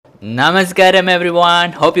Namaskaram,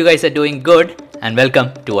 everyone. Hope you guys are doing good, and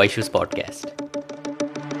welcome to Aishu's podcast.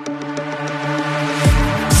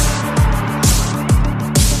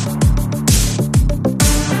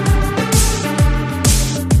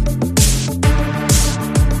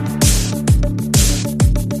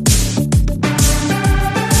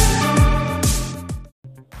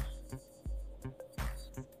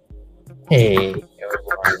 Hey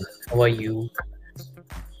everyone, how are you?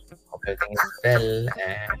 Hope everything is well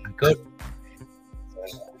and good.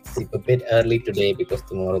 Sleep a bit early today because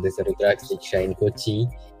tomorrow there's a Rudraksh Diksha in Kochi.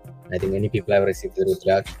 I think many people have received the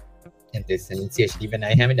Rudraksh and this initiation. Even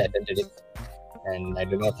I haven't attended it, and I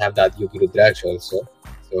do not have the Adiyogi Rudraksh also.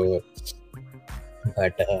 So,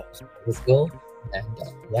 but let's go and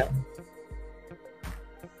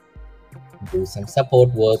do some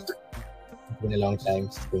support work. It's been a long time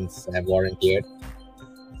since I've volunteered.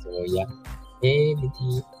 So yeah. Hey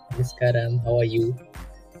Niti, Namaskaram, how are you?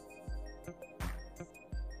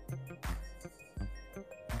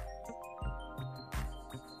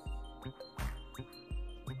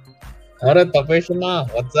 Alright,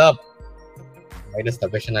 Tapeshana, what's up? Why does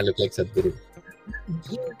Tapeshana look like Sadhguru?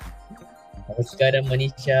 Namaskaram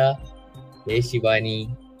Manisha, hey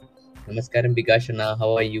Shivani, Namaskaram Bikashana,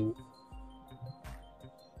 how are you?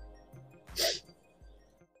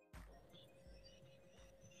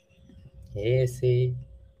 Hey, say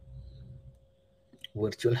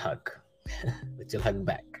virtual hug. Virtual hug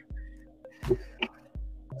back.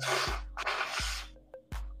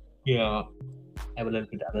 Yeah, I have a little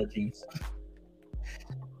bit allergies.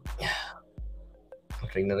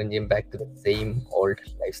 Trainer and gym back to the same old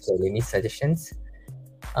lifestyle. Any suggestions?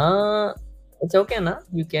 It's okay, na?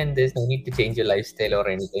 You can. There's no need to change your lifestyle or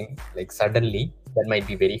anything. Like suddenly, that might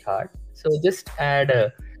be very hard. So just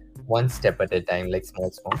add one step at a time, like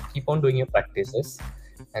small. Keep on doing your practices,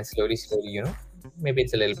 and slowly, maybe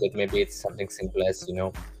it's a little bit. Maybe it's something simple as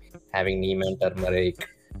having neem and turmeric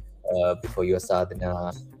before your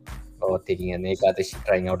sadhana, or taking an Ekadashi,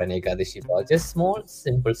 trying out an Ekadashi path. Just small,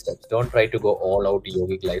 simple steps. Don't try to go all out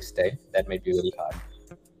yogic lifestyle. That might be very hard.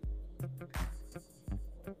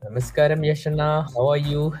 Namaskaram Yashana, how are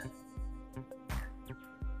you?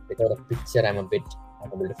 Without a picture, I'm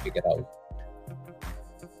unable to figure out.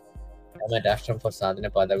 I'm at Ashram for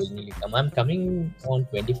Sadhana Pada will nearly come. I'm coming on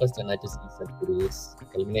 21st and I just see Sadhguru's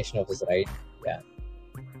culmination of his ride. Yeah.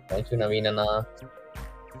 Thank you, Naveenana.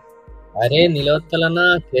 अरे नीलोत्पलना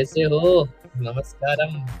कैसे हो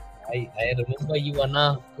नमस्कारम I remember you Anna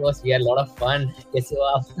of course we had a lot of fun कैसे हो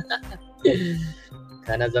आप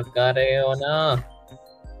खाना सब खा रहे हो ना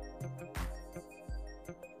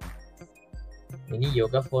any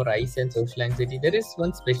yoga for eyes and social anxiety there is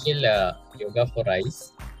one special yoga for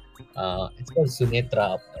eyes it's called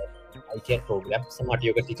Sunetra eye care program some hot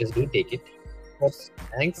yoga teachers do take it for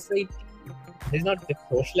anxiety there's not the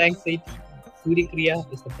social anxiety Surya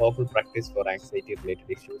Kriya is the powerful practice for anxiety-related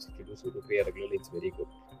issues. If you do Surya Kriya regularly, it's very good.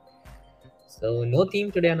 So, no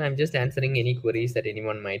theme today, and I'm just answering any queries that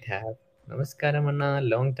anyone might have. Namaskaram, Anna.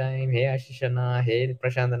 Long time. Hey, Ashish Anna. Hey,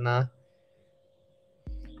 Prashant Anna.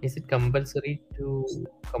 Is it compulsory to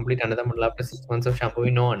complete another model after 6 months of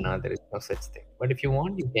shampoo? No, Anna. There is no such thing. But if you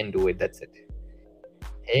want, you can do it. That's it.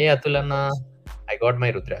 Hey, Atul Anna. I got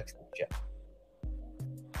my Rudraksh.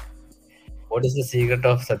 What is the secret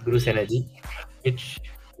of Sadhguru's energy? Which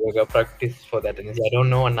yoga practice for that energy? I don't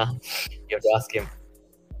know, Anna. You have to ask him.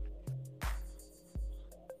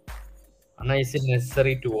 Anna, is it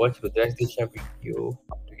necessary to watch Rudraksh Diksha video?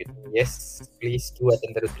 Yes, please do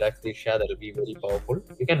attend the Rudraksh Diksha. That will be very powerful.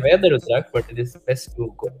 You can wear the Rudraksh, but it is best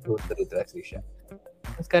to go to the Rudraksh Diksha.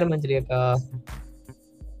 Namaskaram, Anjali Akka.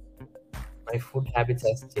 My food habits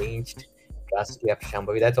has changed drastically after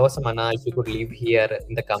Shambhavi. That's awesome, Anna. If you could leave here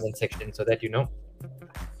in the comment section so that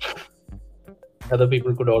other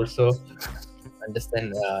people could also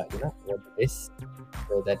understand what it is.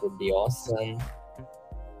 So that would be awesome.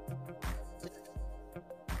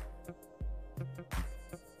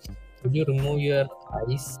 Could you remove your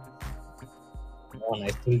eyes? No, I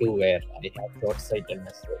still do wear. I have short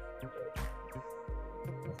sightedness.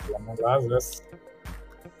 Namaskaram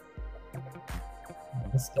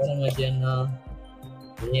Ajana.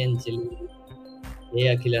 Hey Anjali. Hey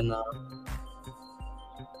Akhilana.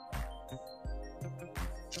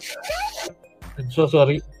 I'm so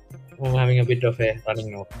sorry. I'm having a bit of a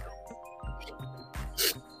running nose.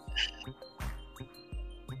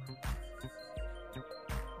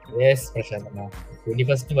 Yes, Prashantana.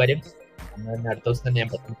 21st വരും അടുത്ത ദിവസം തന്നെ ഞാൻ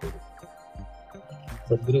പെട്ടെന്ന് പോകും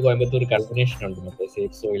Sadhguru Coimbatore culmination ഉണ്ട് മറ്റേ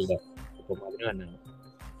safe സോയിലിന്റെ അപ്പം അതിന് തന്നെയാണ്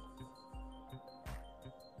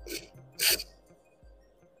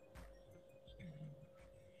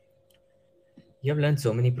You have learned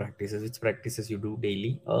so many practices. Which practices you do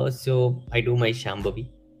daily? So I do my Shambhavi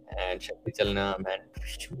and Shakti Chalana and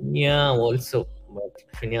Shunya also. But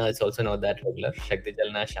Shunya is also not that regular. Shakti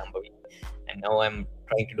Chalana, Shambhavi. And now I'm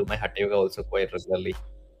trying to do my Hatha Yoga also quite regularly.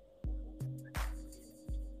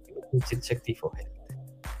 Chit Shakti for health.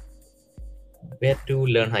 Where to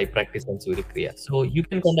learn high practice on Surya Kriya. So you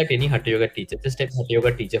can contact any Hatha Yoga teacher. Just type Hatha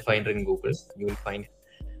Yoga teacher finder in Google. You will find,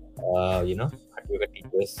 Hatha Yoga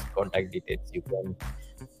teachers contact details. You can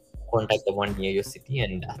contact the one near your city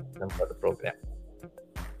and ask them for the program.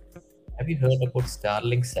 Have you heard about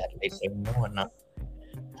Starlink satellite? No, Anna.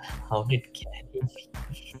 How did Candy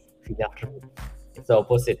feel after me? It's the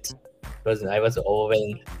opposite. Because I was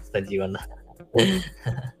overwhelmed, Sanjeevana.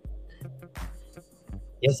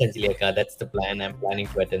 Yes, Anjali, that's the plan. I'm planning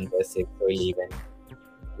to attend the Safeway event.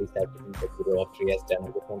 We start to meet the Guru after he has done. I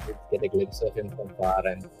just want to get a glimpse of him from far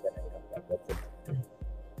and then I come back. That's it.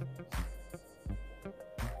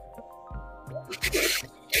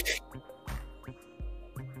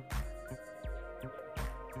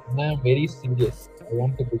 I'm very serious. I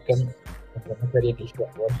want to become a brahmacharya teacher.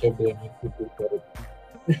 What job do I need to do for it?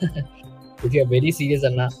 If you are very serious,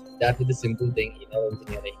 Anna, start with a simple thing in our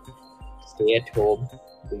engineering. Stay at home,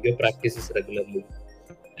 do your practices regularly,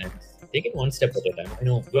 and take it one step at a time. I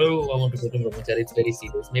know, oh, I want to go to brahmacharya, it's very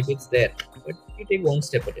serious. Maybe it's there, but you take one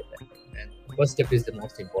step at a time. And the first step is the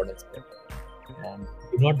most important step. And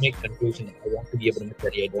do not make conclusion. I want to be a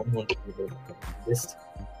brahmacharya. I don't want to be a brahmacharya. Just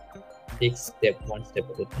take one step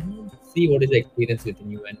at a time. And see what is the experience within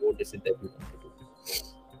you and what is it that you want to do.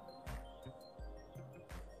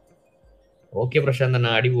 Okay, Prashant,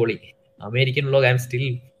 Adi American vlog, I'm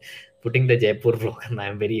still putting the Jaipur vlog and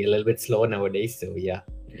I'm a little bit slow nowadays. So yeah.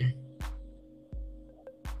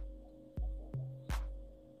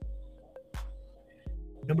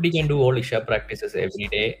 Nobody can do all Isha practices every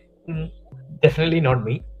day. Definitely not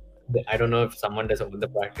me. I don't know if someone does all the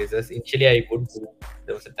practices. Initially, I would do.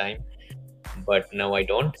 There was a time, but now I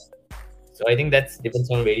don't. So I think that depends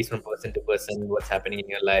on varies from person to person. What's happening in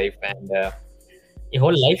your life, and your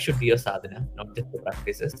whole life should be your sadhana, not just the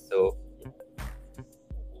practices. So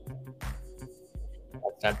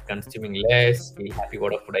I start consuming less. Be happy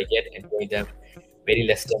what food I get. Enjoy them. Very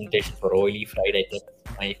less temptation for oily fried items.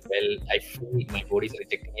 I feel my body is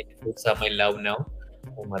rejecting it. Fruits are my love now.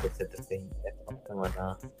 My mother said the same. That's awesome,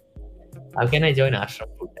 Anna. How can I join ashram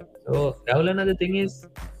full time? So Rahul, another thing is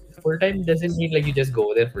full time doesn't mean like you just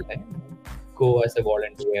go there full time. Go as a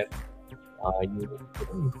volunteer. You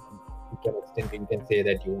can extend. You can say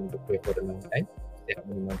that you want to pay for a long time. Say how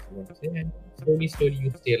many months you want to stay, and slowly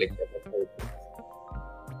you stay like that. That's how it is.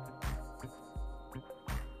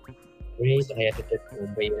 Great, I attended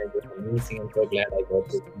Mumbai and it was amazing. I'm so glad I got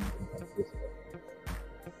to this.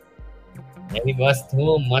 Maybe must.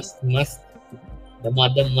 The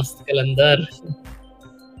mother must calendar.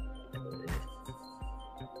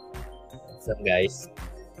 Some guys.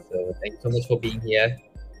 So thank you so much for being here.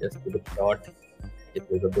 Just a bit short. It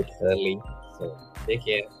was a bit early. So take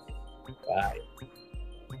care. Bye.